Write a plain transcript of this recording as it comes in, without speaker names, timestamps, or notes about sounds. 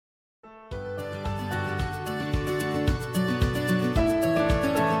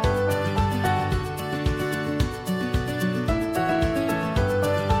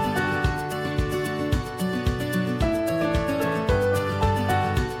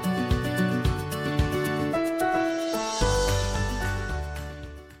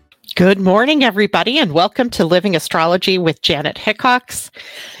Good morning, everybody, and welcome to Living Astrology with Janet Hickox.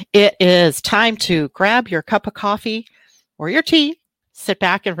 It is time to grab your cup of coffee or your tea, sit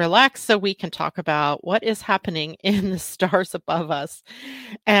back and relax so we can talk about what is happening in the stars above us.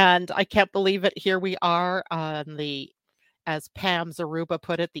 And I can't believe it. Here we are on as Pam Zaruba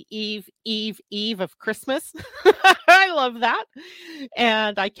put it, the eve of Christmas. I love that.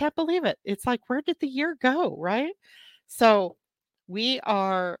 And I can't believe it. It's like, where did the year go, right? So we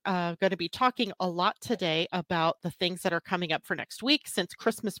are going to be talking a lot today about the things that are coming up for next week. Since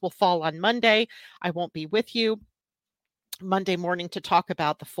Christmas will fall on Monday, I won't be with you Monday morning to talk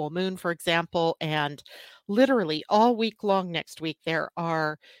about the full moon, for example. And literally all week long next week, there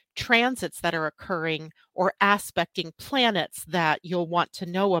are transits that are occurring or aspecting planets that you'll want to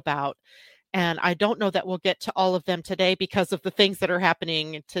know about. And I don't know that we'll get to all of them today because of the things that are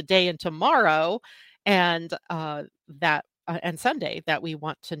happening today and tomorrow and and Sunday that we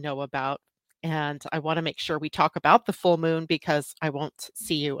want to know about. And I want to make sure we talk about the full moon because I won't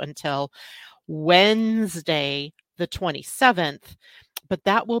see you until Wednesday, the 27th. But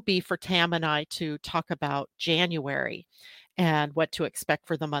that will be for Tam and I to talk about January and what to expect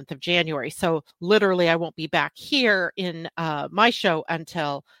for the month of January. So literally, I won't be back here in my show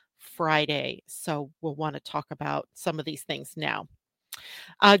until Friday. So we'll want to talk about some of these things now.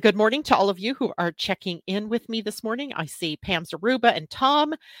 Good morning to all of you who are checking in with me this morning. I see Pam Zaruba and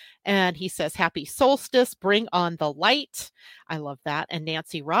Tom, and he says, happy solstice, bring on the light. I love that. And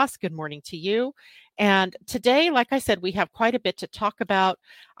Nancy Ross, good morning to you. And today, like I said, we have quite a bit to talk about.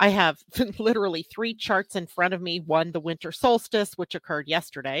 I have literally 3 charts in front of me. One, the winter solstice, which occurred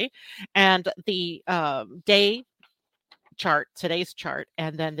yesterday, and the day chart, today's chart,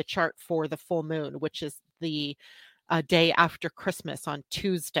 and then the chart for the full moon, which is the day after Christmas on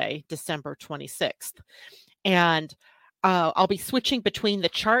Tuesday, December 26th. And I'll be switching between the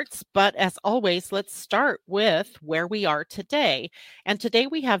charts, but as always, let's start with where we are today. And today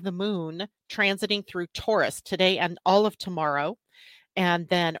we have the moon transiting through Taurus today and all of tomorrow. And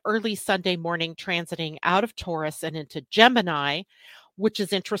then early Sunday morning transiting out of Taurus and into Gemini, which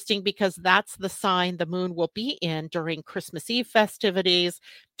is interesting because that's the sign the moon will be in during Christmas Eve festivities,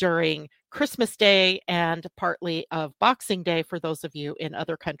 during Christmas Day, and partly of Boxing Day for those of you in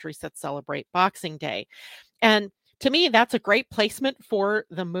other countries that celebrate Boxing Day. And to me, that's a great placement for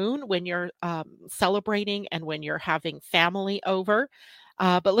the moon when you're celebrating and when you're having family over.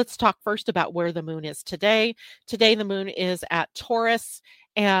 But let's talk first about where the moon is today. Today, the moon is at Taurus,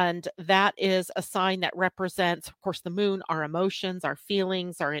 and that is a sign that represents, of course, the moon, our emotions, our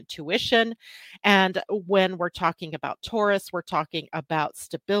feelings, our intuition. And when we're talking about Taurus, we're talking about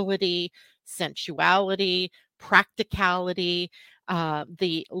stability, sensuality, practicality,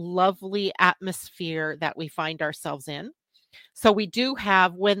 the lovely atmosphere that we find ourselves in. So we do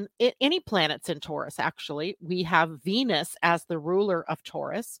have, when any planets in Taurus, actually, we have Venus as the ruler of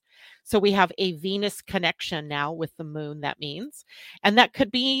Taurus. So we have a Venus connection now with the moon, that means. And that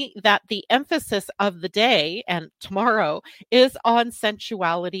could be that the emphasis of the day and tomorrow is on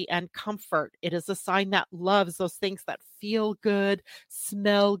sensuality and comfort. It is a sign that loves those things that feel good,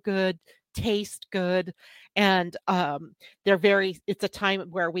 smell good, taste good. And it's a time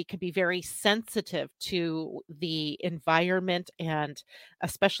where we can be very sensitive to the environment and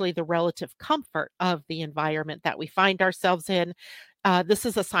especially the relative comfort of the environment that we find ourselves in. This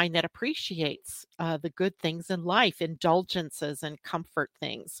is a sign that appreciates the good things in life, indulgences and comfort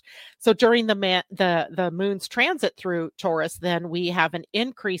things. So during the moon's transit through Taurus, then we have an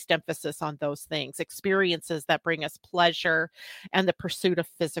increased emphasis on those things, experiences that bring us pleasure and the pursuit of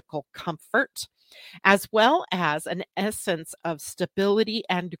physical comfort, as well as an essence of stability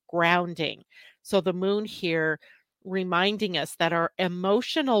and grounding. So the moon here reminding us that our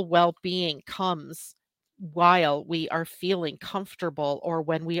emotional well-being comes while we are feeling comfortable or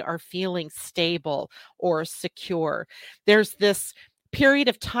when we are feeling stable or secure. There's this period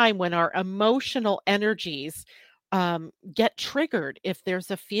of time when our emotional energies get triggered if there's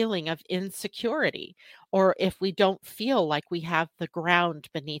a feeling of insecurity or if we don't feel like we have the ground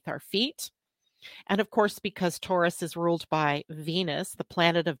beneath our feet. And of course, because Taurus is ruled by Venus, the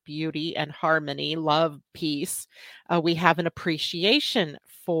planet of beauty and harmony, love, peace, we have an appreciation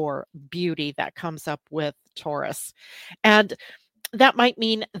for beauty that comes up with Taurus. And that might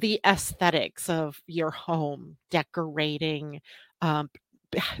mean the aesthetics of your home, decorating,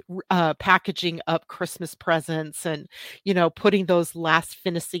 packaging up Christmas presents and, putting those last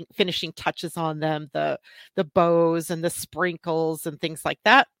finishing touches on them, the bows and the sprinkles and things like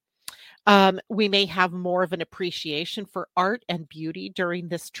that. We may have more of an appreciation for art and beauty during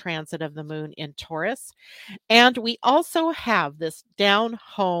this transit of the moon in Taurus. And we also have this down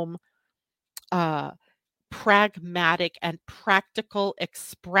home uh, pragmatic and practical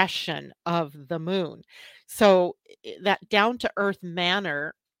expression of the moon. So that down to earth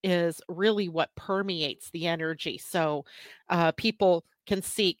manner is really what permeates the energy. So people can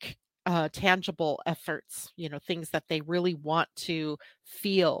seek tangible efforts, things that they really want to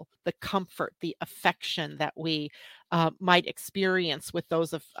feel, the comfort, the affection that we might experience with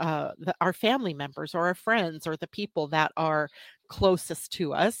those of our family members or our friends or the people that are closest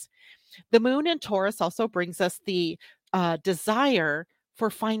to us. The moon in Taurus also brings us the desire for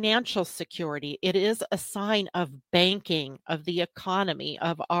financial security. It is a sign of banking, of the economy,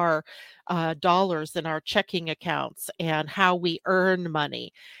 of our dollars in our checking accounts and how we earn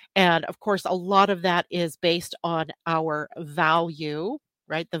money. And of course, a lot of that is based on our value,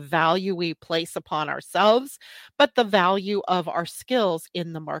 right? The value we place upon ourselves, but the value of our skills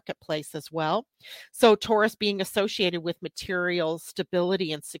in the marketplace as well. So, Taurus being associated with material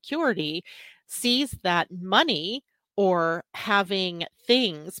stability and security sees that money or having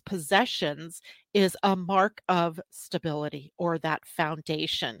things, possessions, is a mark of stability or that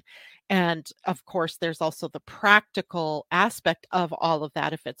foundation. And of course, there's also the practical aspect of all of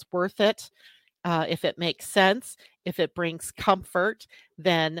that. If it's worth it, if it makes sense, if it brings comfort,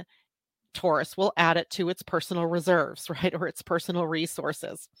 then Taurus will add it to its personal reserves, right? Or its personal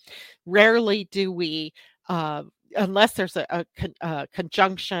resources. Rarely do we, uh, unless there's a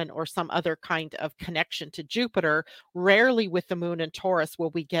conjunction or some other kind of connection to Jupiter, rarely with the moon in Taurus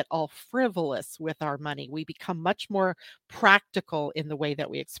will we get all frivolous with our money. We become much more practical in the way that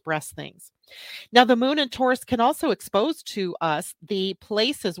we express things. Now, the moon in Taurus can also expose to us the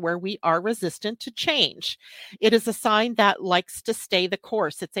places where we are resistant to change. It is a sign that likes to stay the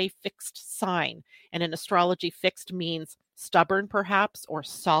course. It's a fixed sign. And in astrology, fixed means stubborn, perhaps, or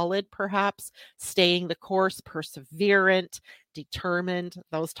solid, perhaps, staying the course, perseverant, determined,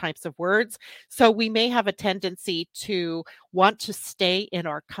 those types of words. So we may have a tendency to want to stay in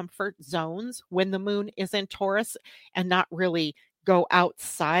our comfort zones when the moon is in Taurus and not really go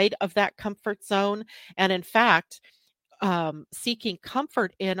outside of that comfort zone. And in fact, seeking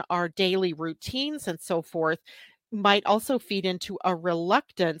comfort in our daily routines and so forth might also feed into a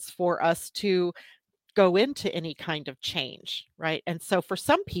reluctance for us to go into any kind of change, right? And so for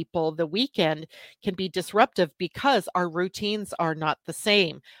some people, the weekend can be disruptive because our routines are not the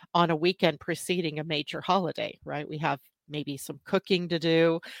same on a weekend preceding a major holiday, right? We have maybe some cooking to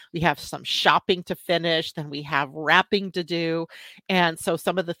do, we have some shopping to finish, then we have wrapping to do. And so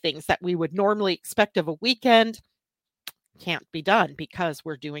some of the things that we would normally expect of a weekend can't be done because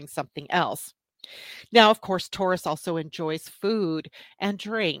we're doing something else. Now, of course, Taurus also enjoys food and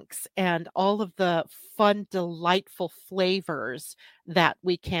drinks and all of the fun, delightful flavors that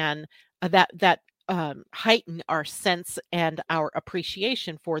we can heighten our sense and our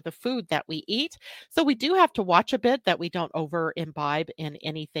appreciation for the food that we eat. So we do have to watch a bit that we don't over imbibe in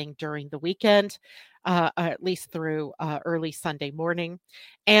anything during the weekend, at least through early Sunday morning,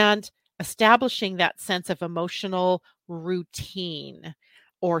 and establishing that sense of emotional routine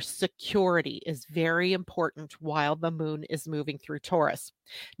or security is very important while the moon is moving through Taurus.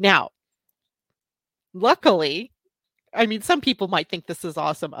 Now, luckily, I mean, some people might think this is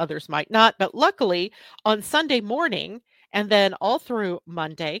awesome, others might not, but luckily on Sunday morning and then all through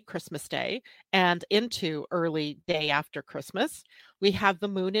Monday, Christmas Day, and into early day after Christmas, we have the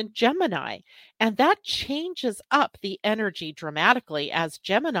moon in Gemini. And that changes up the energy dramatically as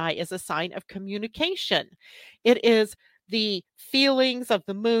Gemini is a sign of communication. It is the feelings of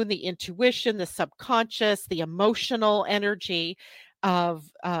the moon, the intuition, the subconscious, the emotional energy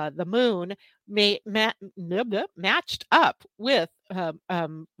of the moon matched up with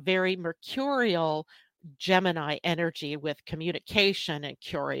very mercurial Gemini energy with communication and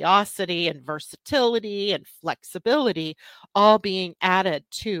curiosity and versatility and flexibility, all being added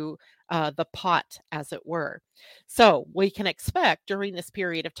to the pot, as it were. So we can expect during this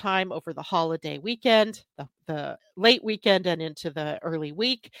period of time over the holiday weekend, the late weekend and into the early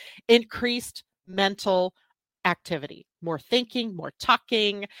week, increased mental activity, more thinking, more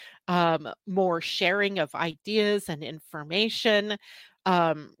talking, more sharing of ideas and information,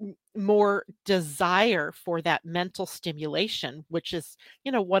 more desire for that mental stimulation, which is,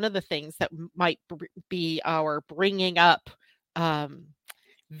 one of the things that might be our bringing up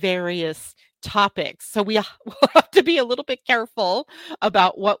various topics. So we will have to be a little bit careful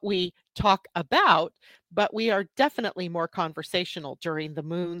about what we talk about, but we are definitely more conversational during the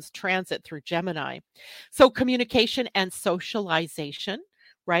moon's transit through Gemini. So communication and socialization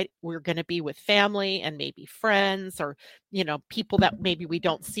right? We're going to be with family and maybe friends or, people that maybe we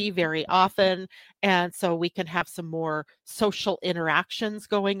don't see very often. And so we can have some more social interactions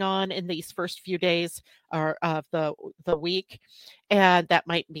going on in these first few days or of the week. And that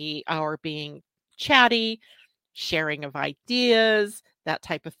might be our being chatty, sharing of ideas, that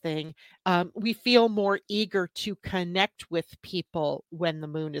type of thing. We feel more eager to connect with people when the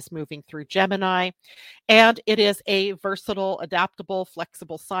moon is moving through Gemini. And it is a versatile, adaptable,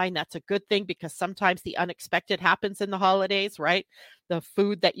 flexible sign. That's a good thing because sometimes the unexpected happens in the holidays, right? The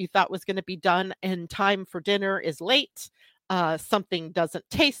food that you thought was going to be done in time for dinner is late. Something doesn't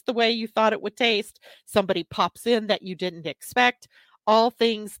taste the way you thought it would taste. Somebody pops in that you didn't expect. All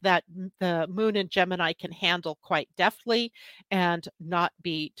things that the moon in Gemini can handle quite deftly and not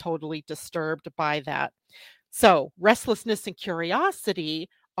be totally disturbed by that. So, restlessness and curiosity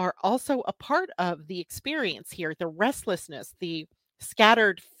are also a part of the experience here. The restlessness, the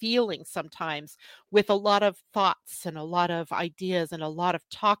scattered feelings sometimes with a lot of thoughts and a lot of ideas and a lot of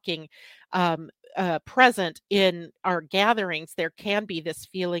talking present in our gatherings. There can be this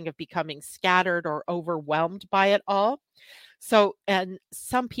feeling of becoming scattered or overwhelmed by it all. So, and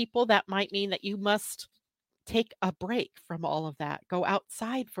some people that might mean that you must take a break from all of that, go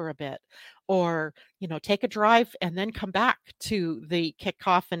outside for a bit, or, take a drive and then come back to the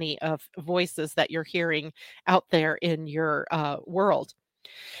cacophony of voices that you're hearing out there in your world.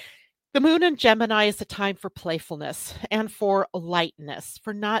 The moon in Gemini is a time for playfulness and for lightness,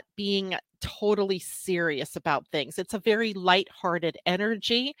 for not being totally serious about things. It's a very lighthearted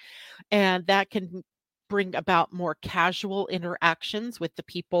energy and that can bring about more casual interactions with the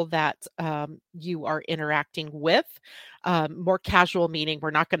people that you are interacting with. More casual meaning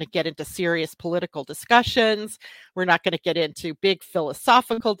we're not going to get into serious political discussions. We're not going to get into big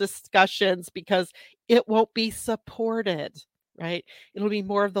philosophical discussions because it won't be supported. Right? It'll be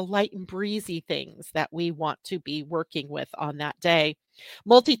more of the light and breezy things that we want to be working with on that day.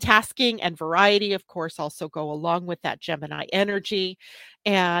 Multitasking and variety, of course, also go along with that Gemini energy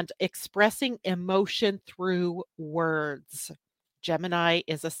and expressing emotion through words. Gemini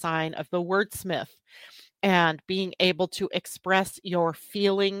is a sign of the wordsmith and being able to express your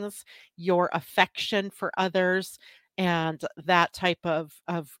feelings, your affection for others, and that type of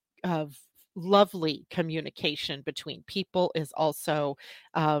lovely communication between people is also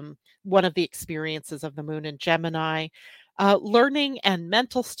one of the experiences of the moon in Gemini. Learning and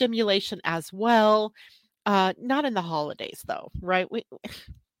mental stimulation as well. Not in the holidays, though, right?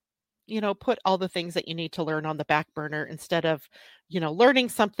 Put all the things that you need to learn on the back burner instead of, learning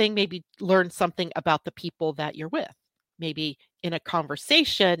something, maybe learn something about the people that you're with. Maybe in a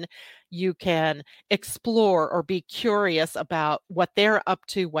conversation, you can explore or be curious about what they're up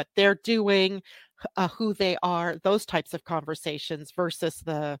to, what they're doing, who they are, those types of conversations versus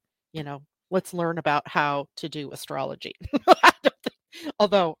let's learn about how to do astrology.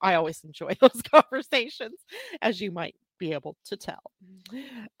 Although I always enjoy those conversations, as you might be able to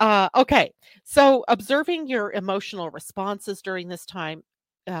tell. Okay, so observing your emotional responses during this time,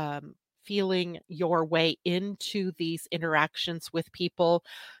 feeling your way into these interactions with people.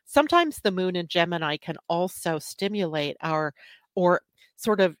 Sometimes the moon in Gemini can also stimulate or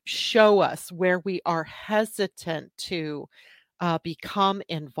sort of show us where we are hesitant to become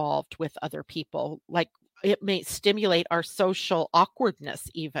involved with other people. Like it may stimulate our social awkwardness,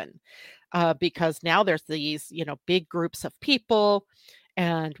 even because now there's these, big groups of people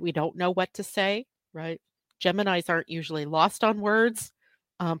and we don't know what to say, right? Geminis aren't usually lost on words,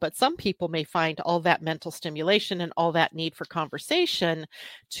 but some people may find all that mental stimulation and all that need for conversation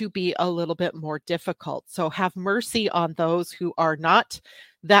to be a little bit more difficult. So have mercy on those who are not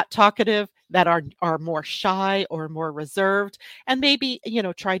that talkative, that are more shy or more reserved, and maybe,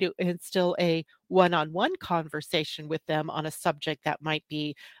 try to instill a one-on-one conversation with them on a subject that might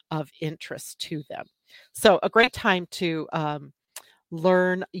be of interest to them. So a great time to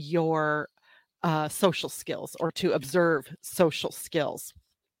learn your social skills or to observe social skills.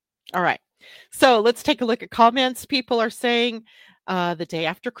 All right. So let's take a look at comments. People are saying the day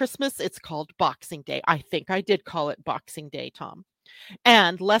after Christmas, it's called Boxing Day. I think I did call it Boxing Day, Tom.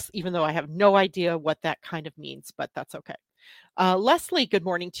 And even though I have no idea what that kind of means, but that's okay. Leslie, good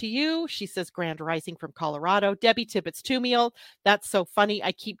morning to you. She says, Grand Rising from Colorado. Debbie Tibbetts, 2 meal. That's so funny.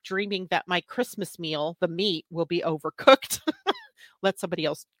 I keep dreaming that my Christmas meal, the meat, will be overcooked. Let somebody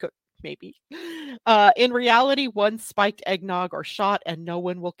else cook, maybe. In reality, one spiked eggnog or shot, and no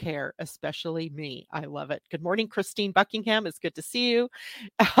one will care, especially me. I love it. Good morning, Christine Buckingham. It's good to see you.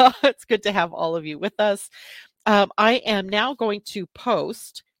 It's good to have all of you with us. I am now going to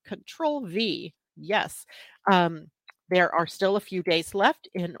post Control V. Yes. There are still a few days left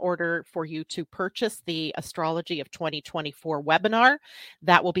in order for you to purchase the Astrology of 2024 webinar.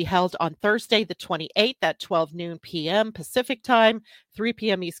 That will be held on Thursday, the 28th at 12 noon p.m. Pacific time, 3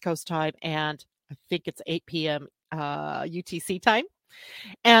 p.m. East Coast time, and I think it's 8 p.m. UTC time.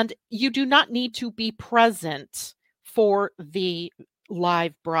 And you do not need to be present for the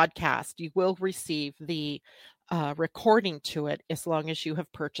live broadcast. You will receive the recording to it as long as you have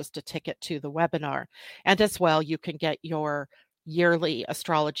purchased a ticket to the webinar. And as well, you can get your yearly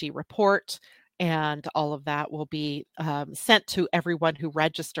astrology report, and all of that will be sent to everyone who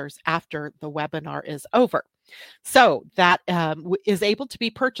registers after the webinar is over. So that is able to be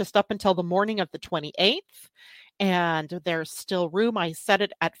purchased up until the morning of the 28th. And there's still room. I set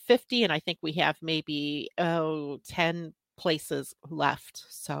it at 50, and I think we have maybe 10 places left.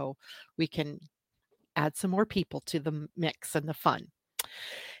 So we can add some more people to the mix and the fun.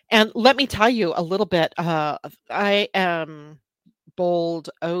 And let me tell you a little bit. I am bowled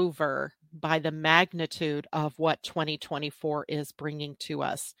over by the magnitude of what 2024 is bringing to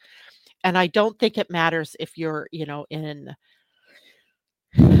us. And I don't think it matters if you're, in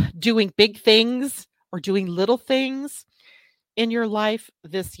doing big things or doing little things in your life.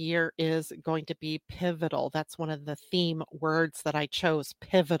 This year is going to be pivotal. That's one of the theme words that I chose,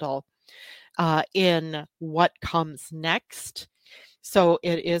 pivotal, in what comes next. So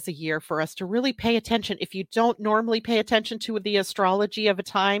it is a year for us to really pay attention. If you don't normally pay attention to the astrology of a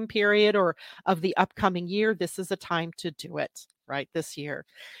time period or of the upcoming year, this is a time to do it, right, this year,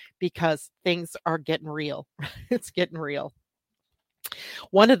 because things are getting real. It's getting real.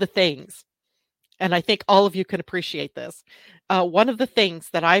 One of the things, and I think all of you can appreciate this, one of the things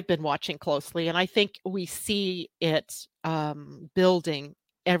that I've been watching closely, and I think we see it building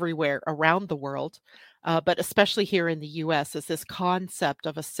everywhere around the world, but especially here in the US, is this concept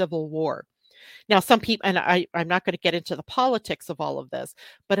of a civil war. Now, some people, and I'm not going to get into the politics of all of this,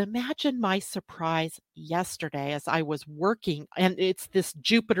 but imagine my surprise yesterday as I was working, and it's this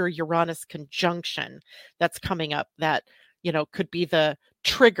Jupiter-Uranus conjunction that's coming up that, could be the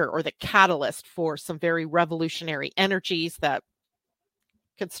trigger or the catalyst for some very revolutionary energies that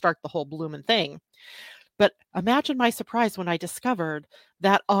could start the whole bloomin' thing. But imagine my surprise when I discovered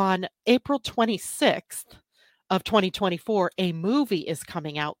that on April 26th of 2024, a movie is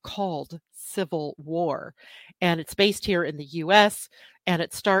coming out called Civil War. And it's based here in the US. And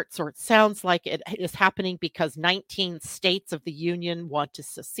it starts, or it sounds like it is happening because 19 states of the Union want to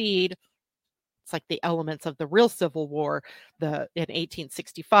secede. It's like the elements of the real Civil War, in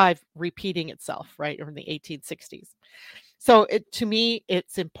 1865, repeating itself, right, or in the 1860s. So to me,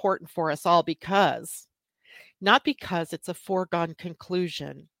 it's important for us all because, not because it's a foregone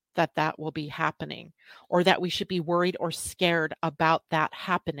conclusion that will be happening or that we should be worried or scared about that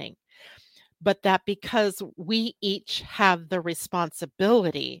happening, but that because we each have the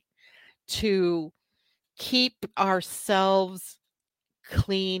responsibility to keep ourselves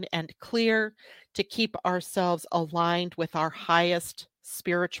clean and clear, to keep ourselves aligned with our highest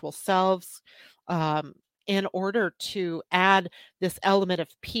spiritual selves, in order to add this element of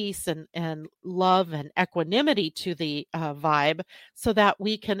peace and love and equanimity to the vibe, so that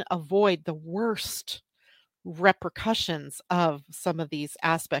we can avoid the worst repercussions of some of these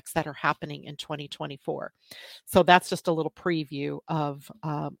aspects that are happening in 2024. So that's just a little preview of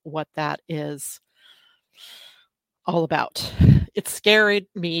what that is all about. It scared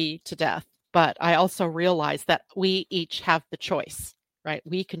me to death, but I also realized that we each have the choice, right?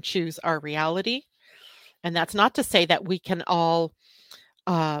 We can choose our reality. And that's not to say that we can all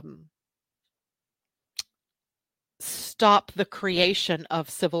stop the creation of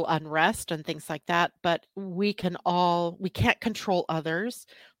civil unrest and things like that, but we can't control others,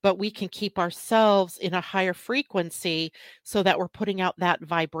 but we can keep ourselves in a higher frequency so that we're putting out that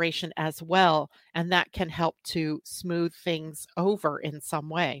vibration as well. And that can help to smooth things over in some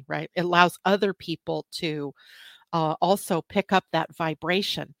way, right? It allows other people to also pick up that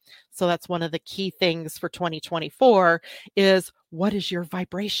vibration. So that's one of the key things for 2024 is, what is your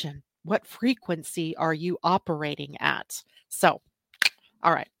vibration? What frequency are you operating at? So,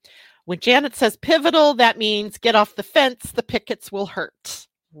 all right. When Janet says pivotal, that means get off the fence. The pickets will hurt.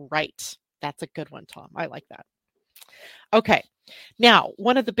 Right. That's a good one, Tom. I like that. Okay. Now,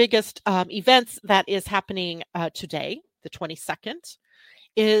 one of the biggest events that is happening today, the 22nd,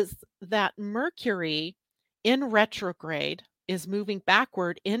 is that Mercury in retrograde is moving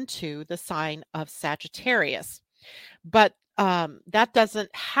backward into the sign of Sagittarius. But that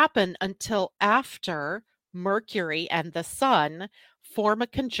doesn't happen until after Mercury and the Sun form a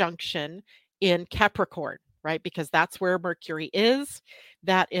conjunction in Capricorn. right? Because that's where Mercury is.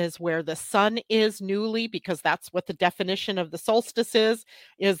 That is where the sun is newly, because that's what the definition of the solstice is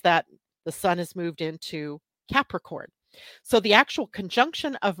that the sun has moved into Capricorn. So the actual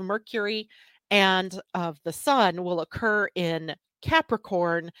conjunction of Mercury and of the sun will occur in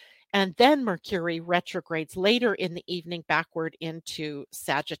Capricorn, and then Mercury retrogrades later in the evening backward into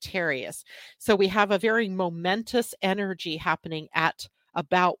Sagittarius. So we have a very momentous energy happening at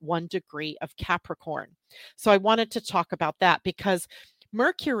about 1 degree of Capricorn. So I wanted to talk about that because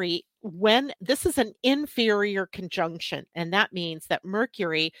Mercury, when this is an inferior conjunction, and that means that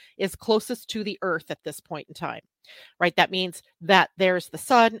Mercury is closest to the Earth at this point in time, right? That means that there's the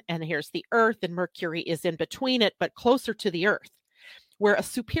sun and here's the Earth, and Mercury is in between it, but closer to the Earth. Where a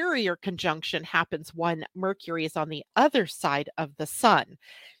superior conjunction happens when Mercury is on the other side of the sun.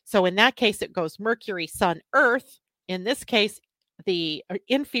 So in that case, it goes Mercury, Sun, Earth. In this case, the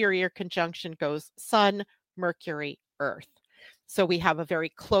inferior conjunction goes Sun, Mercury, Earth. So we have a very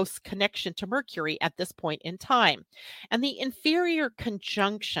close connection to Mercury at this point in time. And the inferior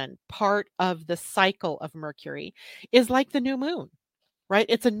conjunction part of the cycle of Mercury is like the new moon, right?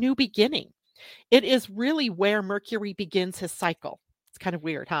 It's a new beginning. It is really where Mercury begins his cycle. It's kind of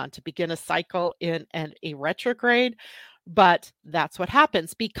weird, huh? To begin a cycle in a retrograde, but that's what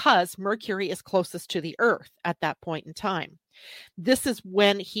happens because Mercury is closest to the Earth at that point in time. This is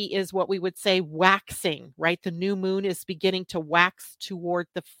when he is what we would say waxing, right? The new moon is beginning to wax toward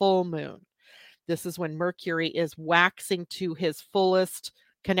the full moon. This is when Mercury is waxing to his fullest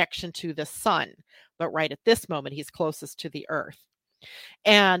connection to the sun. But right at this moment, he's closest to the Earth.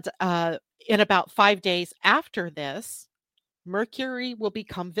 And in about 5 days after this, Mercury will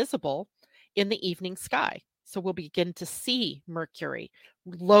become visible in the evening sky. So we'll begin to see Mercury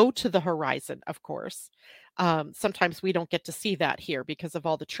low to the horizon, of course. Sometimes we don't get to see that here because of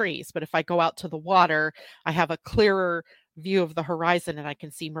all the trees. But if I go out to the water, I have a clearer view of the horizon and I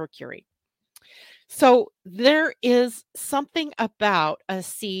can see Mercury. So there is something about a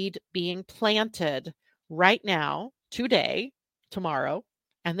seed being planted right now, today, tomorrow,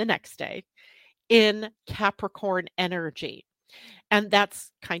 and the next day in Capricorn energy. And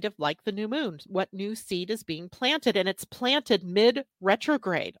that's kind of like the new moon. What new seed is being planted? And it's planted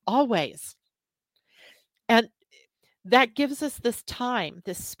mid-retrograde, always. And that gives us this time,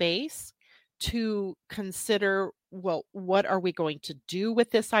 this space to consider, well, what are we going to do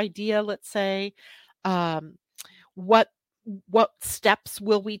with this idea, let's say? What steps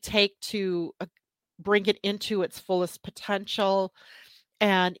will we take to bring it into its fullest potential?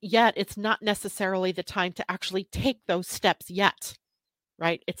 And yet it's not necessarily the time to actually take those steps yet,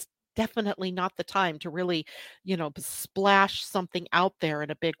 right? It's definitely not the time to really, splash something out there in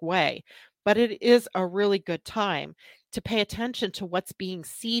a big way. But it is a really good time to pay attention to what's being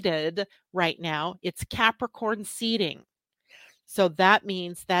seeded right now. It's Capricorn seeding. So that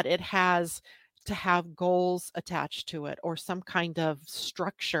means that it has to have goals attached to it or some kind of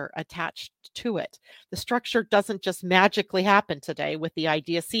structure attached to it. The structure doesn't just magically happen today with the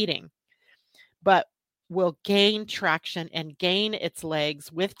idea seeding, but will gain traction and gain its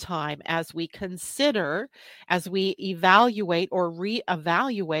legs with time as we consider, as we evaluate or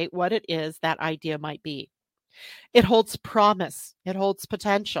reevaluate what it is that idea might be. It holds promise. It holds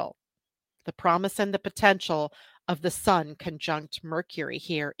potential. The promise and the potential of the sun conjunct Mercury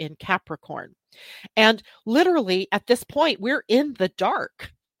here in Capricorn. And literally at this point, we're in the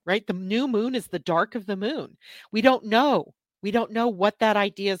dark, right? The new moon is the dark of the moon. We don't know. We don't know what that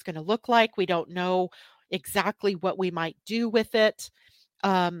idea is going to look like. We don't know exactly what we might do with it.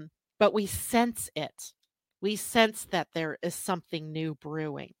 But we sense it. We sense that there is something new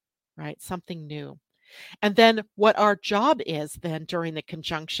brewing, right? Something new. And then what our job is then during the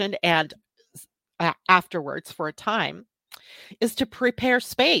conjunction and afterwards for a time is to prepare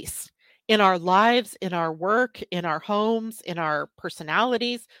space in our lives, in our work, in our homes, in our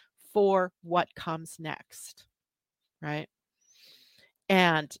personalities for what comes next, right?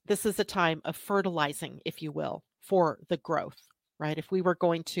 And this is a time of fertilizing, if you will, for the growth, right? If we were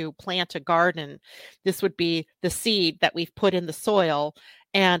going to plant a garden, this would be the seed that we've put in the soil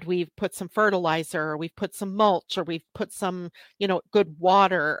and we've put some fertilizer or we've put some mulch or we've put some, good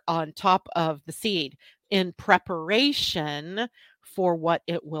water on top of the seed in preparation for what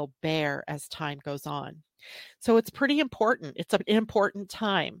it will bear as time goes on. So it's pretty important. It's an important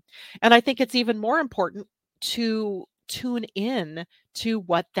time. And I think it's even more important to tune in to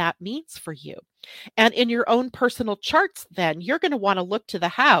what that means for you. And in your own personal charts, then you're going to want to look to the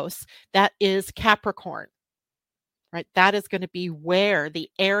house that is Capricorn, right? That is going to be where the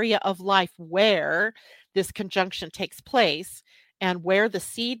area of life where this conjunction takes place. and where the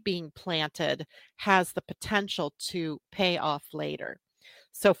seed being planted has the potential to pay off later.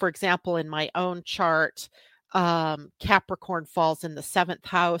 So, for example, in my own chart, Capricorn falls in the seventh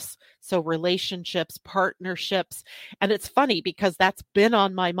house. So, relationships, partnerships. And it's funny because that's been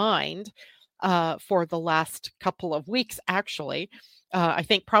on my mind for the last couple of weeks, actually. I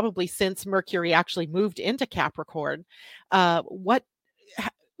think probably since Mercury actually moved into Capricorn. What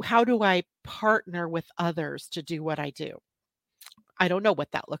how do I partner with others to do what I do? I don't know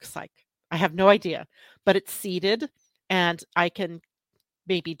what that looks like. I have no idea, but it's seated and I can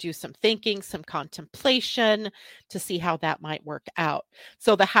maybe do some thinking, some contemplation to see how that might work out.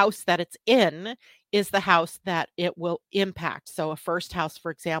 So the house that it's in is the house that it will impact. So a first house,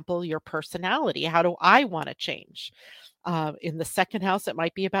 for example, your personality. How do I want to change? In the second house, it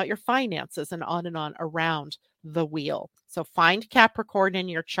might be about your finances and on around the wheel. So find Capricorn in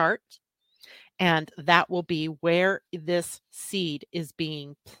your chart, and that will be where this seed is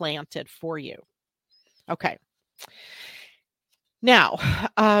being planted for you. Okay. Now,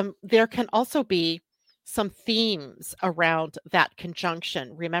 there can also be some themes around that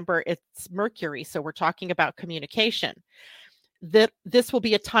conjunction. Remember, it's Mercury, so we're talking about communication. That this will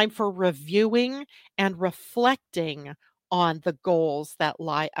be a time for reviewing and reflecting on the goals that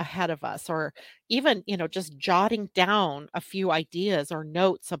lie ahead of us, or even, just jotting down a few ideas or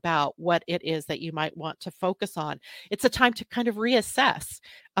notes about what it is that you might want to focus on. It's a time to kind of reassess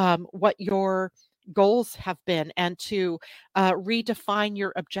what your goals have been and to redefine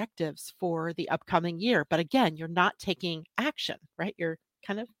your objectives for the upcoming year. But again, you're not taking action, right? You're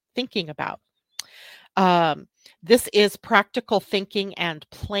kind of thinking about. This is practical thinking and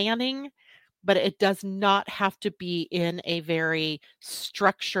planning, but it does not have to be in a very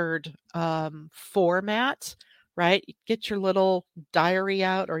structured format, right? Get your little diary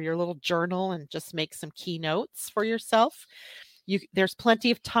out or your little journal and just make some key notes for yourself. There's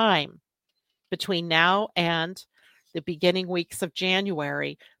plenty of time between now and the beginning weeks of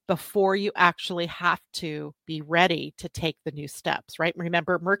January before you actually have to be ready to take the new steps, right?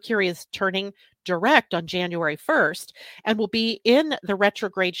 Remember, Mercury is turning direct on January 1st and will be in the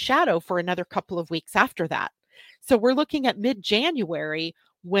retrograde shadow for another couple of weeks after that. So we're looking at mid-January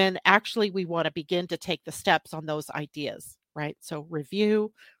when actually we want to begin to take the steps on those ideas, right? So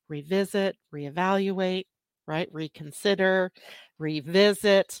review, revisit, reevaluate, right? Reconsider,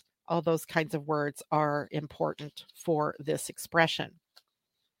 revisit. All those kinds of words are important for this expression.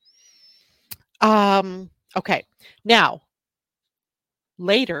 Okay, now,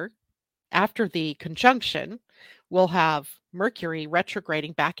 later, after the conjunction, we'll have Mercury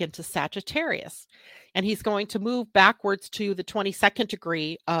retrograding back into Sagittarius. And he's going to move backwards to the 22nd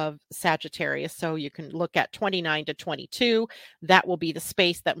degree of Sagittarius. So you can look at 29 to 22. That will be the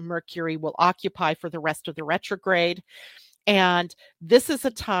space that Mercury will occupy for the rest of the retrograde. And this is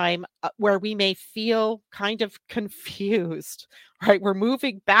a time where we may feel kind of confused, right? We're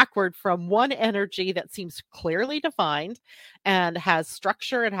moving backward from one energy that seems clearly defined and has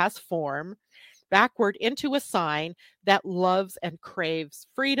structure and has form, backward into a sign that loves and craves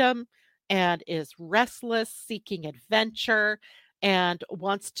freedom and is restless, seeking adventure, and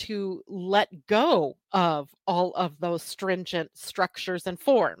wants to let go of all of those stringent structures and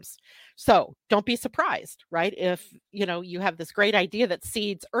forms. So don't be surprised, right? If you have this great idea that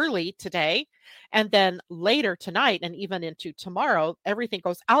seeds early today, and then later tonight and even into tomorrow, everything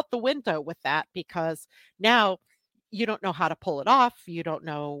goes out the window with that because now you don't know how to pull it off. You don't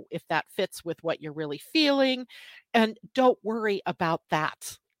know if that fits with what you're really feeling. And don't worry about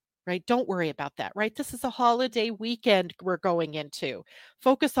that. Right? Don't worry about that, right? This is a holiday weekend we're going into.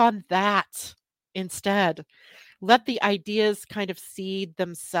 Focus on that instead. Let the ideas kind of seed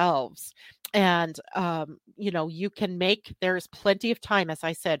themselves. And, you can there's plenty of time, as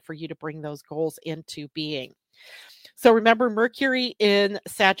I said, for you to bring those goals into being. So remember, Mercury in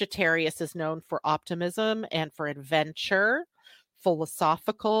Sagittarius is known for optimism and for adventure,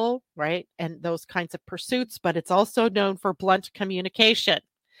 philosophical, right? And those kinds of pursuits, but it's also known for blunt communication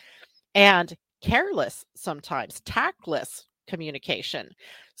and careless, sometimes tactless communication.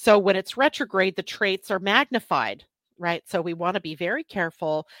 So when it's retrograde, the traits are magnified, right? So we want to be very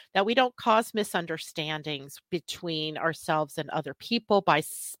careful that we don't cause misunderstandings between ourselves and other people by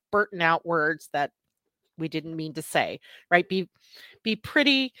spurting out words that we didn't mean to say, right? Be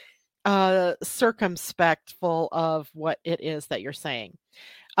pretty circumspectful of what it is that you're saying.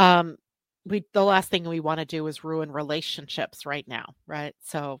 The last thing we want to do is ruin relationships right now, right?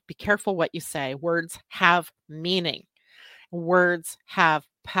 So be careful what you say. Words have meaning. Words have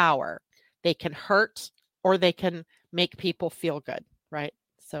power. They can hurt or they can make people feel good, right?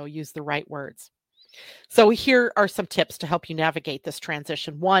 So use the right words. So here are some tips to help you navigate this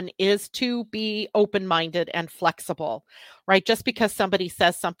transition. One is to be open-minded and flexible, right? Just because somebody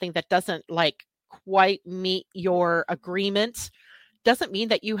says something that doesn't like quite meet your agreement doesn't mean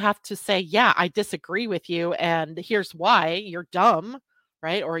that you have to say, "Yeah, I disagree with you and here's why. You're dumb,"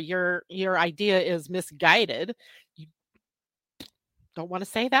 right? Or your idea is misguided. You don't want to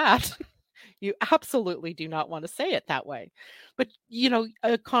say that. You absolutely do not want to say it that way. But,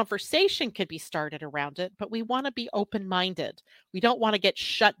 a conversation could be started around it, but we want to be open-minded. We don't want to get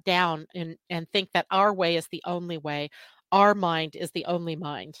shut down and think that our way is the only way. Our mind is the only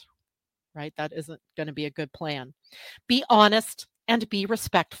mind, right? That isn't going to be a good plan. Be honest and be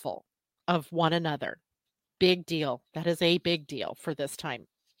respectful of one another. Big deal. That is a big deal for this time.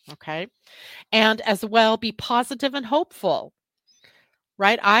 Okay. And as well, be positive and hopeful,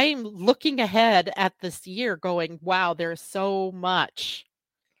 right? I'm looking ahead at this year going, wow, there's so much,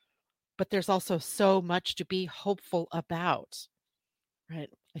 but there's also so much to be hopeful about, right?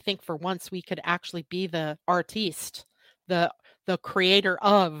 I think for once we could actually be the artiste, the the creator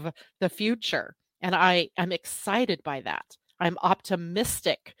of the future. And I am excited by that. I'm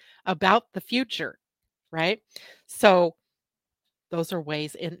optimistic about the future, right? So those are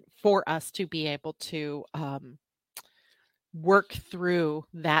ways in for us to be able to work through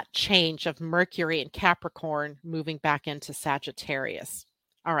that change of Mercury and Capricorn moving back into Sagittarius.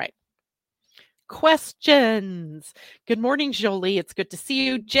 All right. Questions. Good morning, Jolie. It's good to see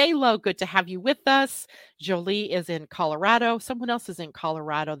you. J-Lo, good to have you with us. Jolie is in Colorado. Someone else is in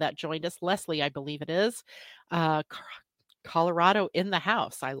Colorado that joined us. Leslie, I believe it is. Colorado in the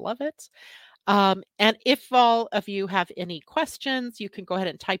house. I love it. And if all of you have any questions, you can go ahead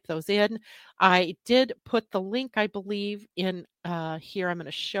and type those in. I did put the link, I believe, in here. I'm going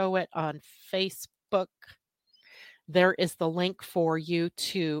to show it on Facebook. There is the link for you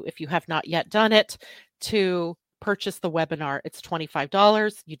to, if you have not yet done it, to purchase the webinar. It's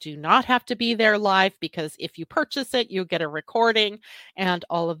 $25. You do not have to be there live because if you purchase it, you get a recording and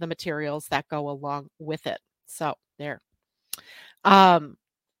all of the materials that go along with it. So there. I'm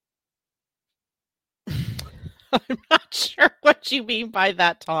not sure what you mean by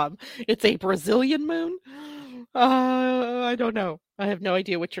that, Tom. It's a Brazilian moon? I don't know. I have no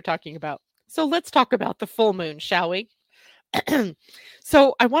idea what you're talking about. So let's talk about the full moon, shall we?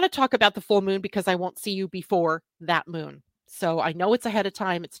 So I want to talk about the full moon because I won't see you before that moon. So I know it's ahead of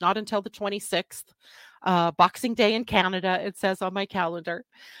time. It's not until the 26th, Boxing Day in Canada, it says on my calendar.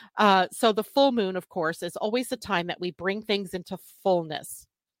 So the full moon, of course, is always the time that we bring things into fullness.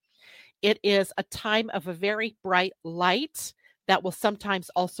 It is a time of a very bright light that will sometimes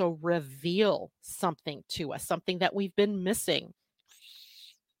also reveal something to us, something that we've been missing,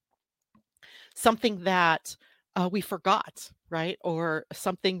 something that we forgot, right? Or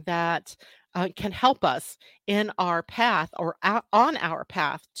something that can help us in our path or on our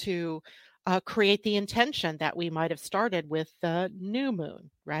path to create the intention that we might have started with the new moon,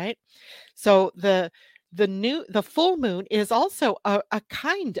 right? So the full moon is also a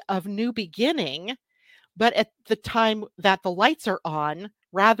kind of new beginning, but at the time that the lights are on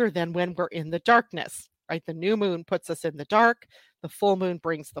rather than when we're in the darkness, right? The new moon puts us in the dark. The full moon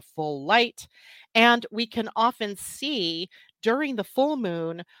brings the full light. And we can often see during the full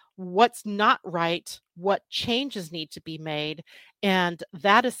moon what's not right, what changes need to be made. And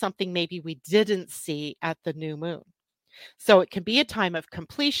that is something maybe we didn't see at the new moon. So it can be a time of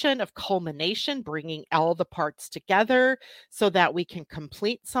completion, of culmination, bringing all the parts together so that we can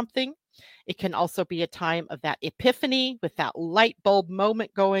complete something. It can also be a time of that epiphany with that light bulb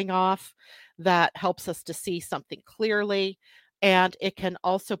moment going off that helps us to see something clearly. And it can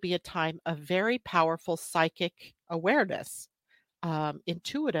also be a time of very powerful psychic awareness,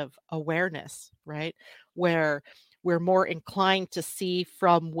 intuitive awareness, right? Where we're more inclined to see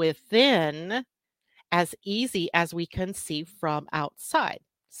from within as easy as we can see from outside.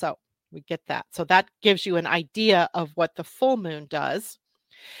 So we get that. So that gives you an idea of what the full moon does.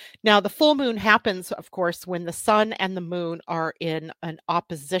 Now, the full moon happens, of course, when the sun and the moon are in an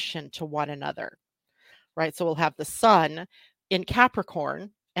opposition to one another, right? So we'll have the sun in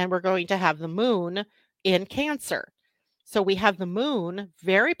Capricorn and we're going to have the moon in Cancer. So we have the moon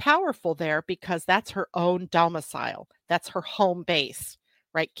very powerful there because that's her own domicile. That's her home base,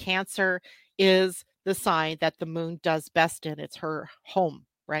 right? Cancer is the sign that the moon does best in. It's her home,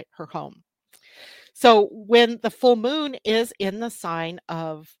 right? Her home. So when the full moon is in the sign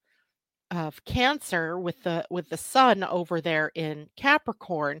of Cancer with the sun over there in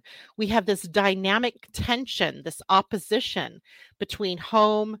Capricorn, we have this dynamic tension, this opposition between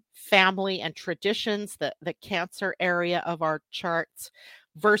home, family, and traditions, the Cancer area of our charts,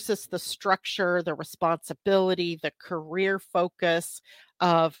 versus the structure, the responsibility, the career focus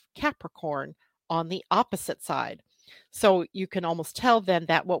of Capricorn on the opposite side. So you can almost tell then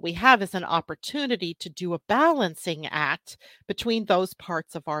that what we have is an opportunity to do a balancing act between those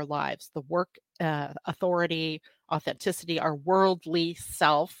parts of our lives, the work, authority, authenticity, our worldly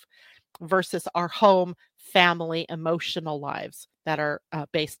self versus our home, family, emotional lives that are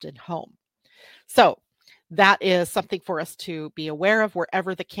based in home. So that is something for us to be aware of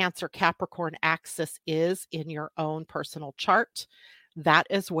wherever the Cancer Capricorn axis is in your own personal chart. That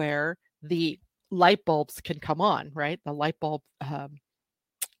is where the light bulbs can come on, right? The light bulb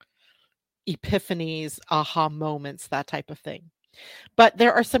epiphanies, aha moments, that type of thing. But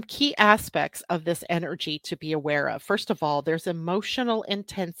there are some key aspects of this energy to be aware of. First of all, there's emotional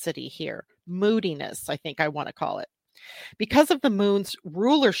intensity here, moodiness, I think I want to call it. Because of the moon's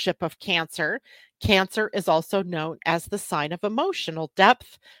rulership of Cancer, Cancer is also known as the sign of emotional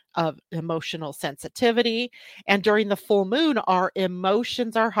depth, of emotional sensitivity. And during the full moon, our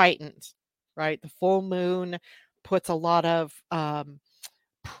emotions are heightened, right? The full moon puts a lot of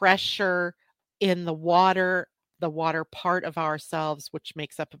pressure in the water part of ourselves, which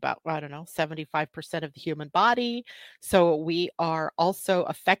makes up about, I don't know, 75% of the human body. So we are also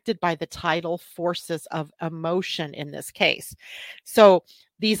affected by the tidal forces of emotion in this case. So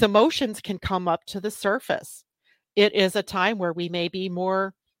these emotions can come up to the surface. It is a time where we may be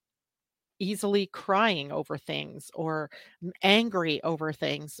more easily crying over things or angry over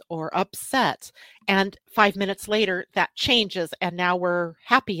things or upset. And 5 minutes later, that changes and now we're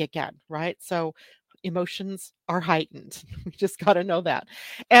happy again, right? So emotions are heightened. We just got to know that.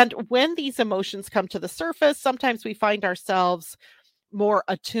 And when these emotions come to the surface, sometimes we find ourselves more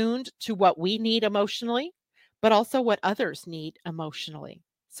attuned to what we need emotionally, but also what others need emotionally.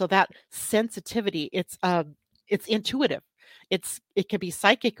 So that sensitivity, it's intuitive. It can be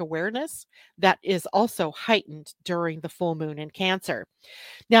psychic awareness that is also heightened during the full moon in Cancer.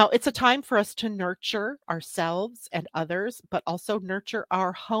 Now, it's a time for us to nurture ourselves and others, but also nurture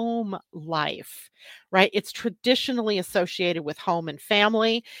our home life, right? It's traditionally associated with home and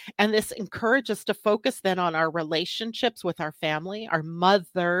family. And this encourages us to focus then on our relationships with our family, our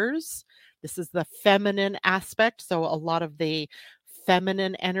mothers. This is the feminine aspect. So, a lot of the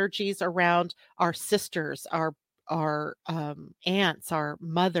feminine energies around our sisters, our aunts, our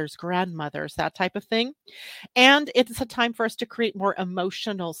mothers, grandmothers, that type of thing. And it's a time for us to create more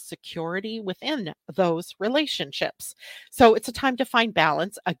emotional security within those relationships. So it's a time to find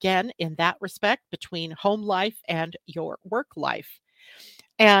balance, again, in that respect, between home life and your work life.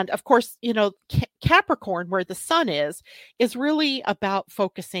 And of course, Capricorn, where the sun is really about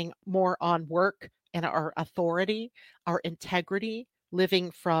focusing more on work and our authority, our integrity,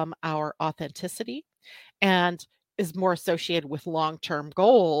 living from our authenticity, and is more associated with long term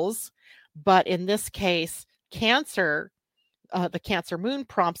goals. But in this case, Cancer, the Cancer moon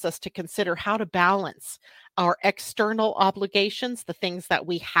prompts us to consider how to balance our external obligations, the things that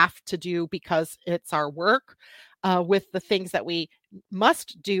we have to do because it's our work, with the things that we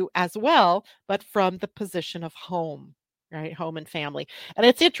must do as well, but from the position of home. Right, home and family. And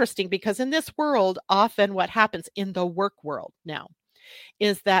it's interesting because in this world, often what happens in the work world now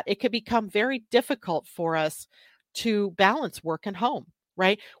is that it could become very difficult for us to balance work and home,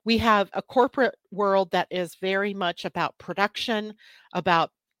 right? We have a corporate world that is very much about production,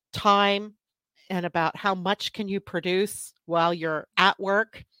 about time, and about how much can you produce while you're at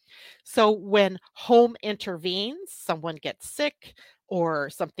work. So when home intervenes, someone gets sick or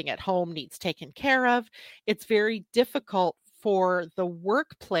something at home needs taken care of, it's very difficult for the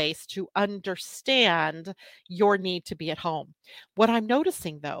workplace to understand your need to be at home. What I'm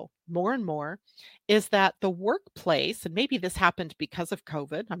noticing, though, more and more, is that the workplace, and maybe this happened because of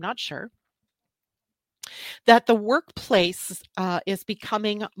COVID, I'm not sure, that the workplace is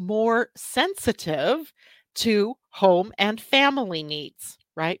becoming more sensitive to home and family needs,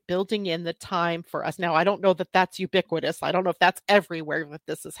 right? Building in the time for us. Now, I don't know that that's ubiquitous. I don't know if that's everywhere that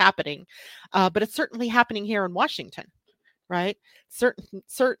this is happening, but it's certainly happening here in Washington, right?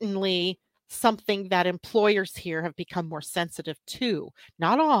 Certainly something that employers here have become more sensitive to.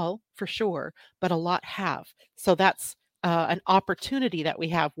 Not all, for sure, but a lot have. So that's an opportunity that we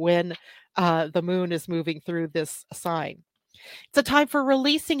have when the moon is moving through this sign. It's a time for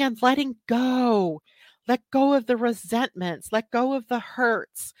releasing and letting go. Let go of the resentments. Let go of the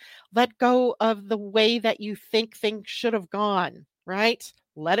hurts. Let go of the way that you think things should have gone, right?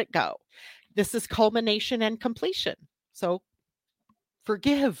 Let it go. This is culmination and completion. So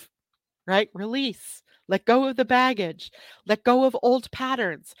forgive, right? Release. Let go of the baggage. Let go of old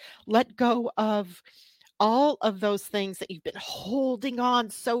patterns. Let go of all of those things that you've been holding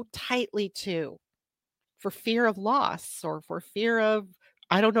on so tightly to for fear of loss or for fear of,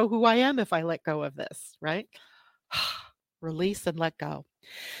 I don't know who I am if I let go of this, right? Release and let go.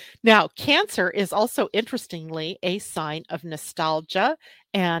 Now, Cancer is also interestingly a sign of nostalgia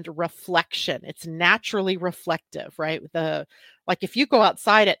and reflection. It's naturally reflective, right? Like if you go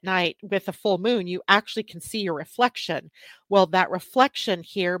outside at night with a full moon, you actually can see your reflection. Well, that reflection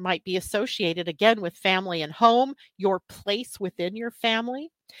here might be associated again with family and home, your place within your family,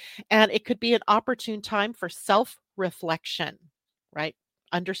 and it could be an opportune time for self-reflection, right?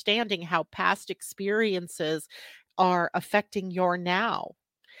 Understanding how past experiences are affecting your now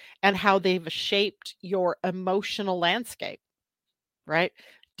and how they've shaped your emotional landscape, right?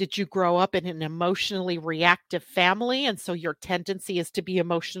 Did you grow up in an emotionally reactive family? And so your tendency is to be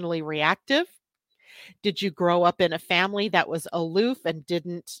emotionally reactive? Did you grow up in a family that was aloof and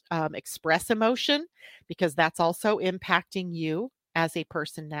didn't express emotion? Because that's also impacting you as a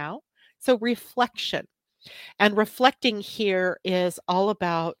person now. So, reflection. And reflecting here is all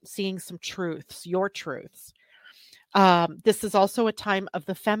about seeing some truths, your truths. This is also a time of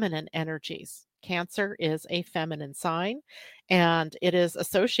the feminine energies. Cancer is a feminine sign, and it is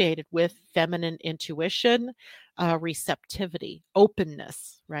associated with feminine intuition, receptivity,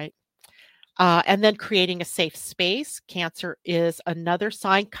 openness, right? And then creating a safe space. Cancer is another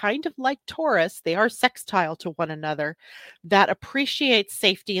sign, kind of like Taurus. They are sextile to one another, that appreciates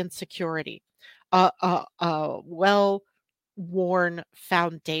safety and security. Well worn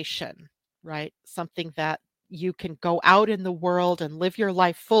foundation, right? Something that you can go out in the world and live your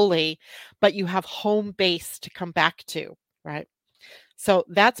life fully, but you have home base to come back to, right? So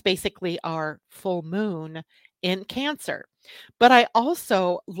that's basically our full moon in Cancer. But I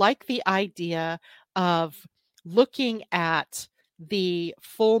also like the idea of looking at the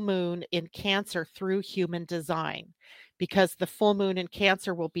full moon in Cancer through human design, because the full moon in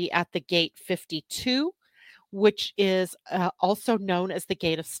Cancer will be at the gate 52, which is also known as the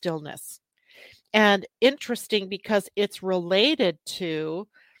gate of stillness. And interesting because it's related to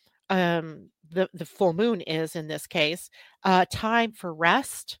the full moon is in this case time for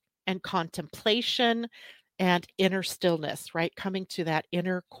rest and contemplation and inner stillness, right? Coming to that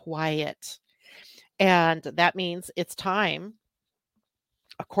inner quiet. And that means it's time,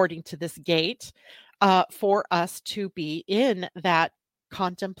 according to this gate, for us to be in that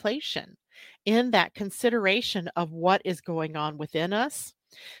contemplation, in that consideration of what is going on within us,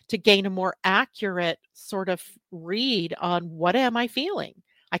 to gain a more accurate sort of read on what am I feeling.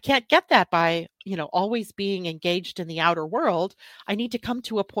 I can't get that by, always being engaged in the outer world. I need to come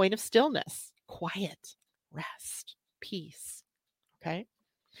to a point of stillness, quiet, rest, peace. Okay.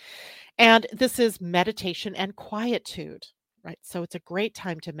 And this is meditation and quietude, right? So it's a great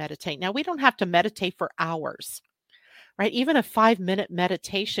time to meditate. Now, we don't have to meditate for hours, right? Even a 5-minute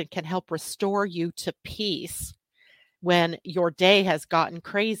meditation can help restore you to peace when your day has gotten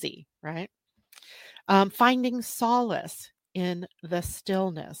crazy, right? Finding solace in the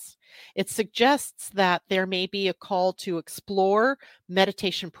stillness. It suggests that there may be a call to explore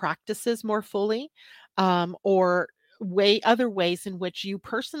meditation practices more fully, or other ways in which you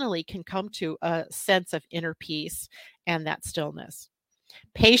personally can come to a sense of inner peace and that stillness.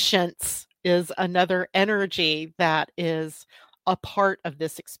 Patience is another energy that is a part of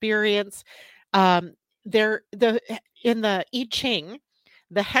this experience. Um, in the I Ching,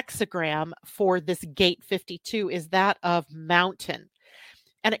 the hexagram for this gate 52 is that of mountain.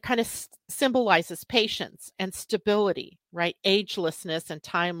 And it kind of symbolizes patience and stability, right? Agelessness and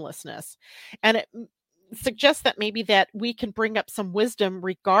timelessness. And it suggests that maybe that we can bring up some wisdom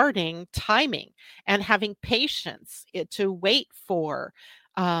regarding timing and having patience to wait for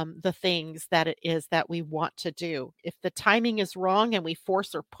the things that it is that we want to do. If the timing is wrong and we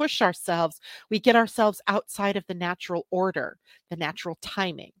force or push ourselves, we get ourselves outside of the natural order, the natural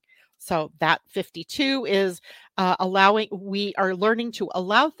timing. So that 52 is we are learning to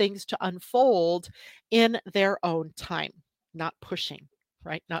allow things to unfold in their own time, not pushing,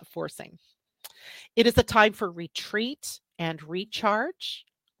 right? Not forcing. It is a time for retreat and recharge,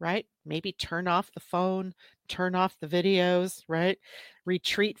 right? Maybe turn off the phone, turn off the videos, right?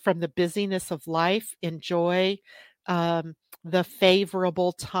 Retreat from the busyness of life, enjoy the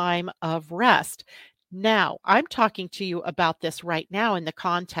favorable time of rest. Now, I'm talking to you about this right now in the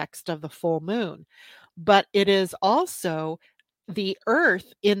context of the full moon, but it is also the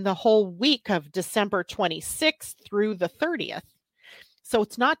Earth in the whole week of December 26th through the 30th. So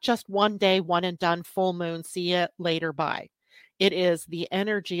it's not just one day, one and done, full moon, see it later, bye. It is the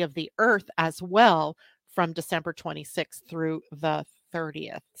energy of the Earth as well from December 26th through the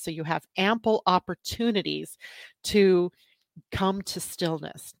 30th. So you have ample opportunities to come to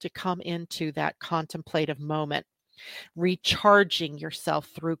stillness, to come into that contemplative moment, recharging yourself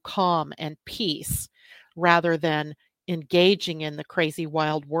through calm and peace rather than engaging in the crazy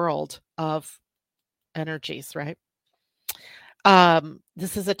wild world of energies, right?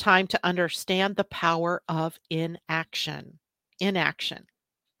 This is a time to understand the power of inaction. Inaction,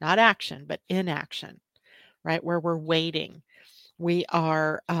 not action, but inaction, right? Where we're waiting. We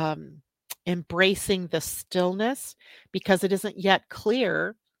are embracing the stillness because it isn't yet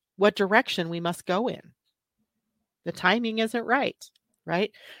clear what direction we must go in. The timing isn't right,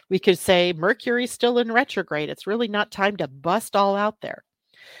 right? We could say Mercury's still in retrograde. It's really not time to bust all out there.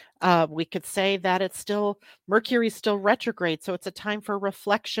 We could say that Mercury's still retrograde, so it's a time for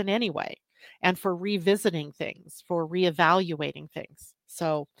reflection anyway, and for revisiting things, for reevaluating things.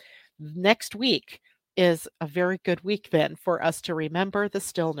 So next week is a very good week then for us to remember the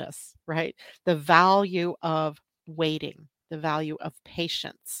stillness, right? The value of waiting, the value of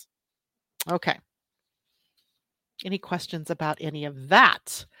patience. Okay. Any questions about any of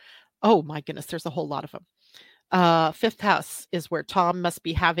that? Oh my goodness, there's a whole lot of them. Fifth house is where Tom must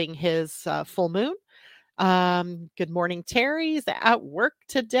be having his full moon. Good morning, Terry's at work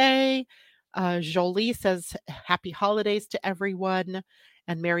today. Jolie says happy holidays to everyone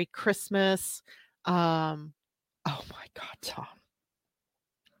and Merry Christmas. Oh my God, Tom.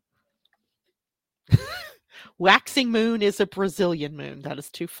 Waxing moon is a Brazilian moon. That is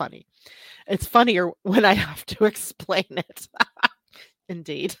too funny. It's funnier when I have to explain it.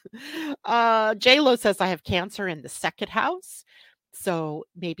 Indeed. J-Lo says I have Cancer in the second house. So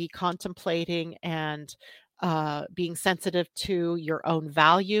maybe contemplating and being sensitive to your own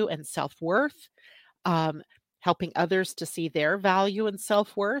value and self-worth, helping others to see their value and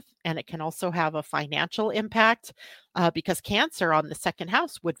self-worth. And it can also have a financial impact because Cancer on the second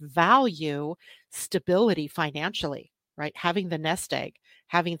house would value stability financially, right? Having the nest egg,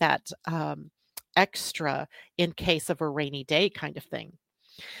 having that extra in case of a rainy day kind of thing.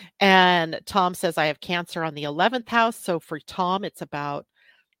 And Tom says, I have Cancer on the 11th house. So for Tom, it's about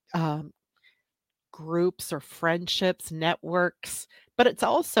groups or friendships, networks, but it's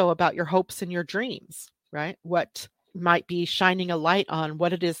also about your hopes and your dreams, right? What might be shining a light on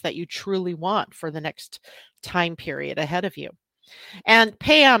what it is that you truly want for the next time period ahead of you. And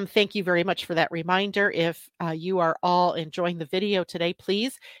Pam, thank you very much for that reminder. If you are all enjoying the video today,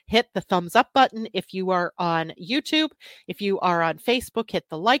 please hit the thumbs up button. If you are on YouTube, if you are on Facebook, hit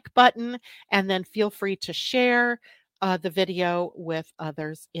the like button, and then feel free to share the video with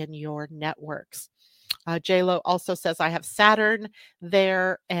others in your networks. J-Lo also says, I have Saturn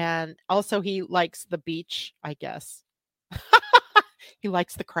there, and also he likes the beach, I guess. He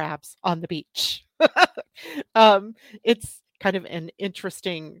likes the crabs on the beach. It's kind of an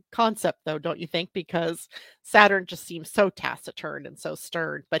interesting concept, though, don't you think? Because Saturn just seems so taciturn and so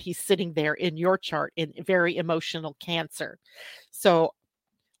stern, but he's sitting there in your chart in very emotional Cancer. So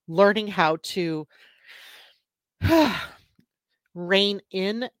learning how to rein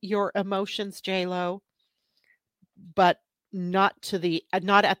in your emotions, J-Lo, but not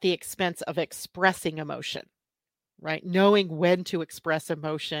at the expense of expressing emotion. Right? Knowing when to express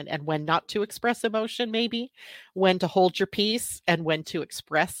emotion and when not to express emotion, maybe when to hold your peace and when to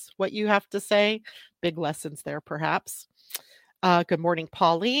express what you have to say. Big lessons there, perhaps. Good morning,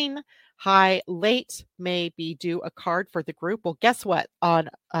 Pauline. Hi, late. Maybe do a card for the group. Well, guess what? On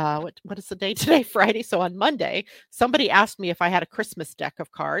what is the day today? Friday. So on Monday, somebody asked me if I had a Christmas deck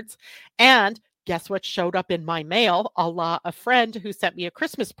of cards, and guess what showed up in my mail? A friend who sent me a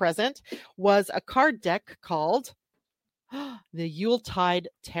Christmas present was a card deck called the Yuletide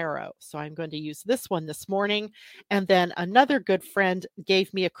Tarot. So I'm going to use this one this morning. And then another good friend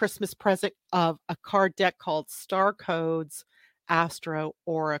gave me a Christmas present of a card deck called Star Codes Astro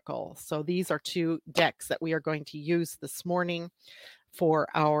Oracle. So these are two decks that we are going to use this morning for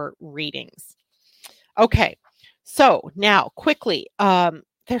our readings. Okay. So now quickly,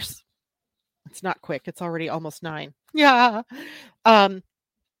 it's not quick. It's already almost 9. Yeah. All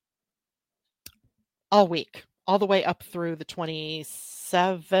week, all the way up through the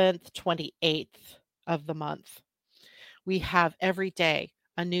 27th, 28th of the month. We have every day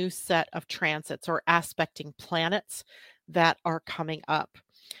a new set of transits or aspecting planets that are coming up.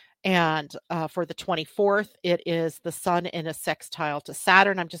 And for the 24th, it is the Sun in a sextile to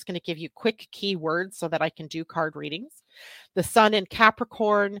Saturn. I'm just going to give you quick keywords so that I can do card readings. The Sun in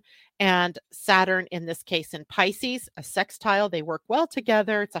Capricorn and Saturn, in this case, in Pisces, a sextile. They work well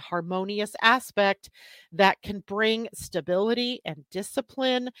together. It's a harmonious aspect that can bring stability and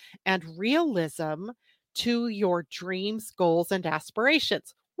discipline and realism to your dreams, goals, and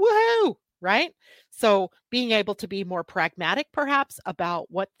aspirations. Woohoo! Right? So being able to be more pragmatic, perhaps, about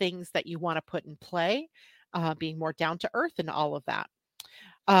what things that you want to put in play, being more down to earth and all of that.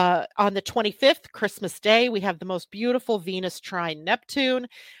 On the 25th, Christmas Day, we have the most beautiful Venus trine Neptune,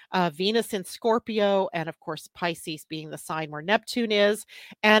 Venus in Scorpio, and of course, Pisces being the sign where Neptune is.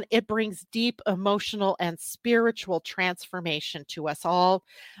 And it brings deep emotional and spiritual transformation to us all.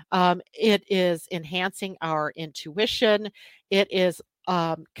 It is enhancing our intuition, it is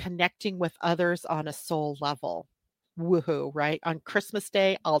connecting with others on a soul level. Woohoo, right? On Christmas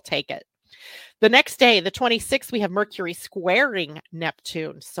Day, I'll take it. The next day, the 26th, we have Mercury squaring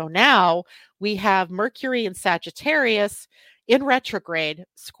Neptune. So now we have Mercury in Sagittarius in retrograde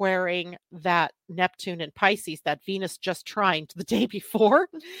squaring that Neptune in Pisces, that Venus just trined the day before.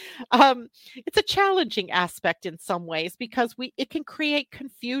 It's a challenging aspect in some ways because it can create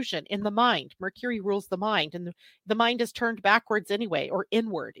confusion in the mind. Mercury rules the mind, and the mind is turned backwards anyway, or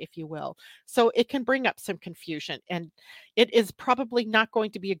inward, if you will. So it can bring up some confusion, and it is probably not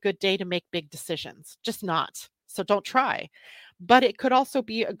going to be a good day to make big decisions. Just not. So don't try. But it could also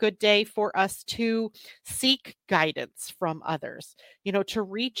be a good day for us to seek guidance from others, to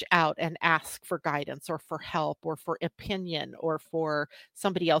reach out and ask for guidance or for help or for opinion or for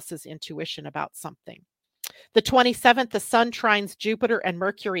somebody else's intuition about something. The 27th, the Sun trines Jupiter and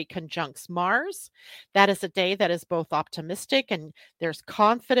Mercury conjuncts Mars. That is a day that is both optimistic and there's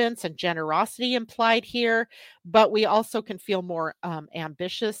confidence and generosity implied here, but we also can feel more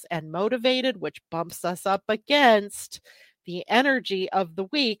ambitious and motivated, which bumps us up against the energy of the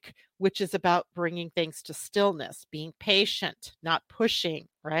week, which is about bringing things to stillness, being patient, not pushing,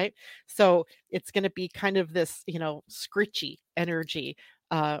 right? So it's going to be kind of this, screechy energy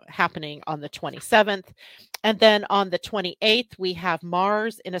happening on the 27th. And then on the 28th, we have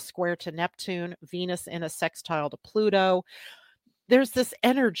Mars in a square to Neptune, Venus in a sextile to Pluto. There's this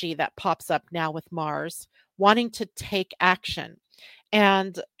energy that pops up now with Mars wanting to take action.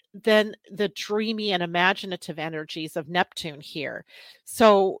 And then the dreamy and imaginative energies of Neptune here.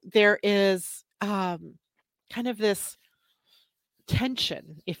 So there is kind of this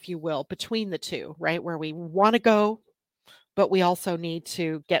tension, if you will, between the two, right? Where we want to go, but we also need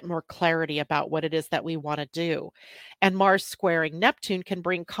to get more clarity about what it is that we want to do. And Mars squaring Neptune can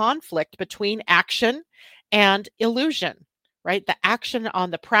bring conflict between action and illusion, right? The action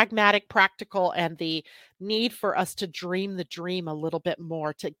on the pragmatic, practical, and the need for us to dream the dream a little bit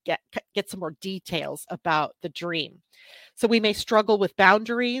more, to get some more details about the dream. So we may struggle with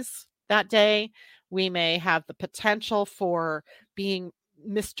boundaries that day. We may have the potential for being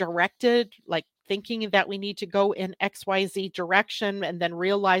misdirected, like thinking that we need to go in XYZ direction and then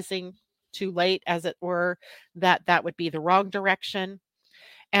realizing too late, as it were, that that would be the wrong direction.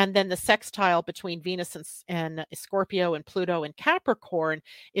 And then the sextile between Venus and Scorpio and Pluto and Capricorn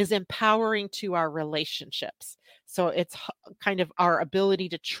is empowering to our relationships. So it's kind of our ability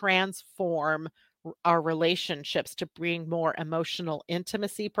to transform our relationships, to bring more emotional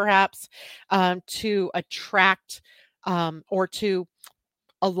intimacy, perhaps, to attract or to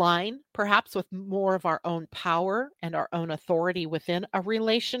align perhaps with more of our own power and our own authority within a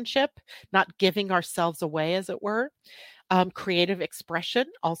relationship, not giving ourselves away, as it were. Creative expression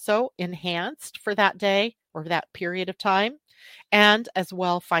also enhanced for that day or that period of time. And as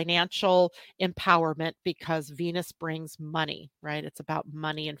well, financial empowerment, because Venus brings money, right? It's about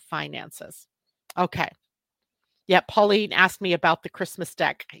money and finances. Okay. Yep. Pauline asked me about the Christmas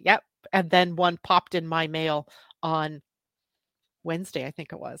deck. Yep. And then one popped in my mail on Wednesday, I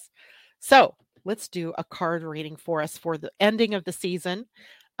think it was. So let's do a card reading for us for the ending of the season,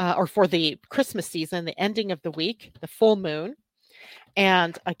 or for the Christmas season, the ending of the week, the full moon.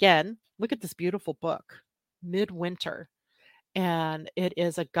 And again, look at this beautiful book, Midwinter. And it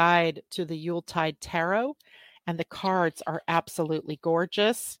is a guide to the Yuletide Tarot. And the cards are absolutely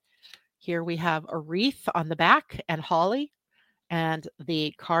gorgeous. Here we have a wreath on the back and holly. And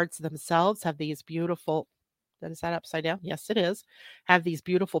the cards themselves have these beautiful, is that upside down? Yes, it is. Have these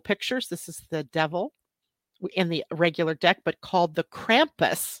beautiful pictures. This is the devil in the regular deck, but called the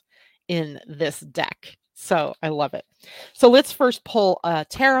Krampus in this deck. So I love it. So let's first pull a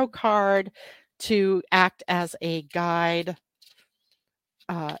tarot card to act as a guide.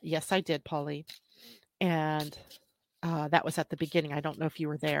 Yes, I did, Polly. And that was at the beginning. I don't know if you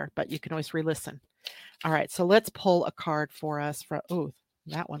were there, but you can always re-listen. All right, so let's pull a card for us. Oh,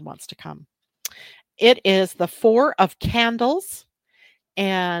 that one wants to come. It is the Four of Candles.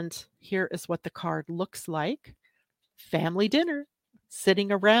 And here is what the card looks like. Family dinner,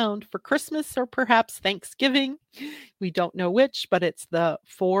 sitting around for Christmas or perhaps Thanksgiving. We don't know which, but it's the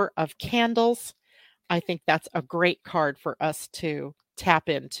Four of Candles. I think that's a great card for us to tap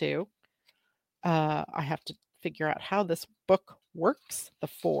into. I have to figure out how this book works. The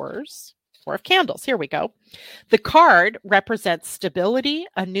fours. Four of Candles. Here we go. The card represents stability,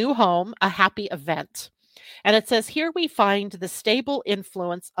 a new home, a happy event. And it says, here we find the stable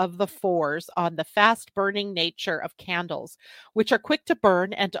influence of the fours on the fast burning nature of candles, which are quick to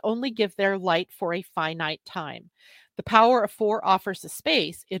burn and only give their light for a finite time. The power of four offers a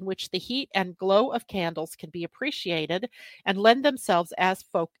space in which the heat and glow of candles can be appreciated and lend themselves as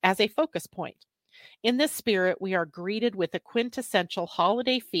a focus point. In this spirit, we are greeted with a quintessential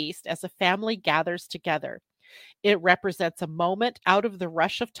holiday feast as a family gathers together. It represents a moment out of the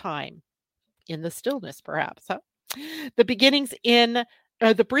rush of time, in the stillness, perhaps, huh? The beginnings in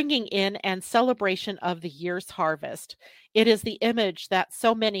the bringing in and celebration of the year's harvest. It is the image that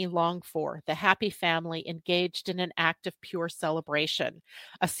so many long for, the happy family engaged in an act of pure celebration.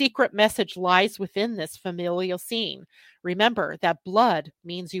 A secret message lies within this familial scene. Remember that blood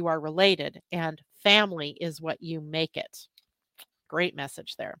means you are related, and family is what you make it. Great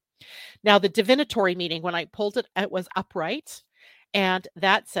message there. Now, the divinatory meaning, when I pulled it, it was upright. And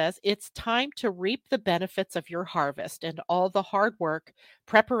that says it's time to reap the benefits of your harvest and all the hard work,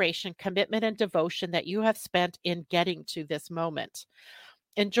 preparation, commitment, and devotion that you have spent in getting to this moment.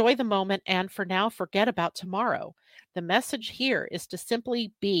 Enjoy the moment and for now, forget about tomorrow. The message here is to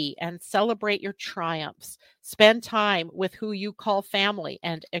simply be and celebrate your triumphs. Spend time with who you call family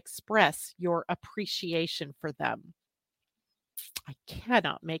and express your appreciation for them. I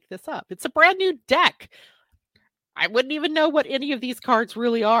cannot make this up. It's a brand new deck. I wouldn't even know what any of these cards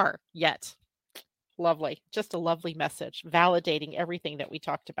really are yet. Lovely. Just a lovely message, validating everything that we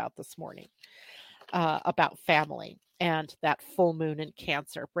talked about this morning about family and that full moon in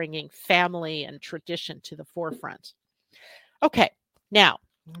Cancer, bringing family and tradition to the forefront. Okay, now,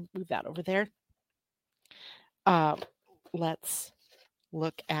 move that over there. Let's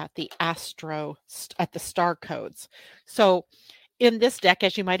look at the at the star codes. So in this deck,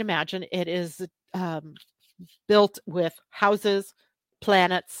 as you might imagine, it is built with houses,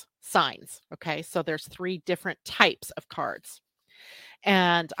 planets, signs. Okay, so there's 3 different types of cards.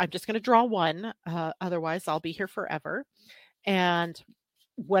 And I'm just going to draw one. Otherwise, I'll be here forever. And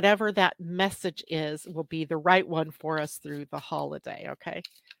whatever that message is will be the right one for us through the holiday. Okay.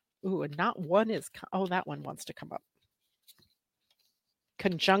 Ooh, and not one is, that one wants to come up.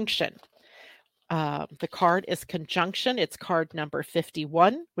 Conjunction. The card is conjunction. It's card number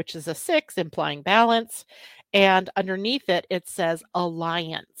 51, which is a 6, implying balance. And underneath it, it says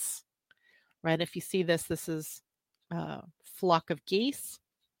alliance. Right? If you see this, this is a flock of geese,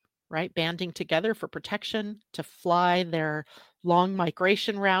 right? Banding together for protection to fly their long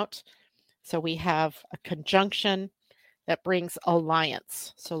migration route. So we have a conjunction that brings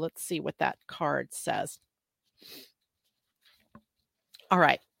alliance. So let's see what that card says. All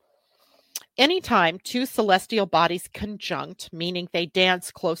right. Anytime 2 celestial bodies conjunct, meaning they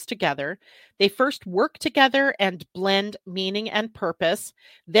dance close together, they first work together and blend meaning and purpose,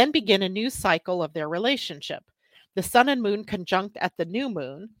 then begin a new cycle of their relationship. The sun and moon conjunct at the new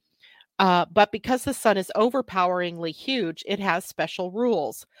moon, but because the sun is overpoweringly huge, it has special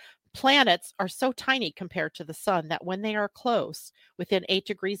rules. Planets are so tiny compared to the sun that when they are close, within 8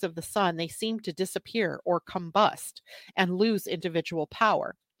 degrees of the sun, they seem to disappear or combust and lose individual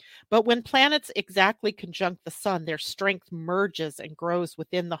power. But when planets exactly conjunct the sun, their strength merges and grows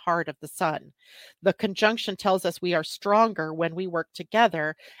within the heart of the sun. The conjunction tells us we are stronger when we work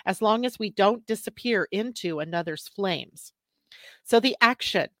together, as long as we don't disappear into another's flames. So the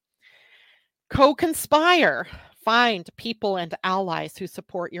action: co-conspire. Find people and allies who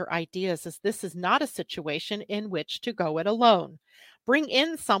support your ideas, as this is not a situation in which to go it alone. Bring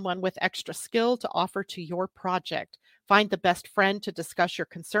in someone with extra skill to offer to your project. Find the best friend to discuss your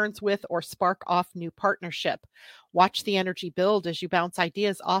concerns with or spark off new partnership. Watch the energy build as you bounce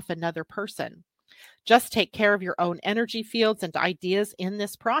ideas off another person. Just take care of your own energy fields and ideas in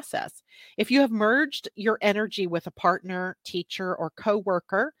this process. If you have merged your energy with a partner, teacher, or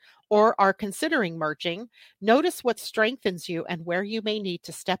coworker, or are considering merging, notice what strengthens you and where you may need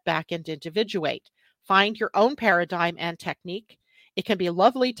to step back and individuate. Find your own paradigm and technique. It can be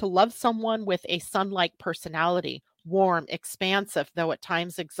lovely to love someone with a sun-like personality, warm, expansive, though at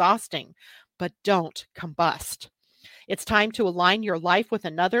times exhausting, but don't combust. It's time to align your life with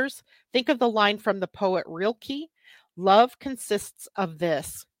another's. Think of the line from the poet Rilke: love consists of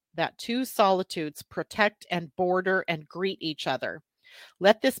this, that 2 solitudes protect and border and greet each other.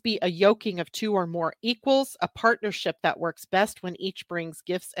 Let this be a yoking of 2 or more equals, a partnership that works best when each brings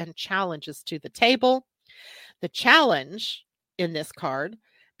gifts and challenges to the table. The challenge in this card: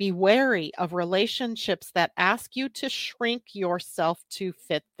 Be wary of relationships that ask you to shrink yourself to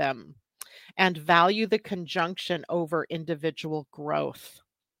fit them, and value the conjunction over individual growth.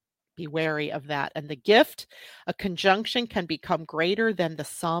 Be wary of that. And the gift, a conjunction can become greater than the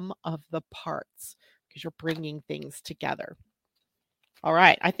sum of the parts because you're bringing things together. All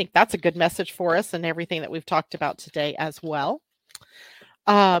right. I think that's a good message for us and everything that we've talked about today as well.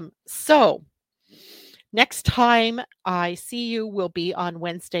 So next time I see you will be on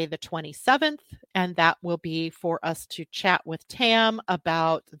Wednesday, the 27th, and that will be for us to chat with Tam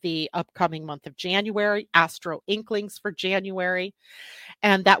about the upcoming month of January, Astro Inklings for January.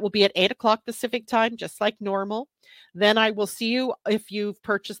 And that will be at 8 o'clock Pacific time, just like normal. Then I will see you, if you've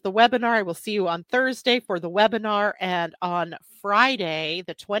purchased the webinar, I will see you on Thursday for the webinar. And on Friday,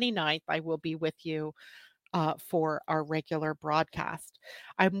 the 29th, I will be with you for our regular broadcast.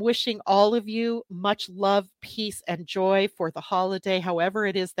 I'm wishing all of you much love, peace, and joy for the holiday, however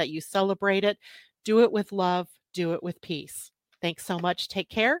it is that you celebrate it. Do it with love. Do it with peace. Thanks so much. Take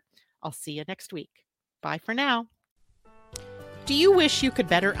care. I'll see you next week. Bye for now. Do you wish you could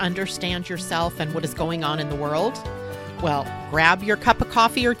better understand yourself and what is going on in the world? Well, grab your cup of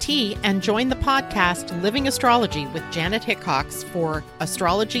coffee or tea and join the podcast Living Astrology with Janet Hickox for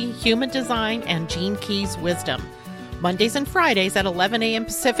astrology, human design, and Gene Key's wisdom. Mondays and Fridays at 11 a.m.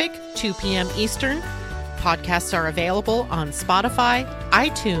 Pacific, 2 p.m. Eastern. Podcasts are available on Spotify,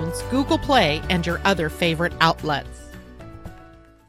 iTunes, Google Play, and your other favorite outlets.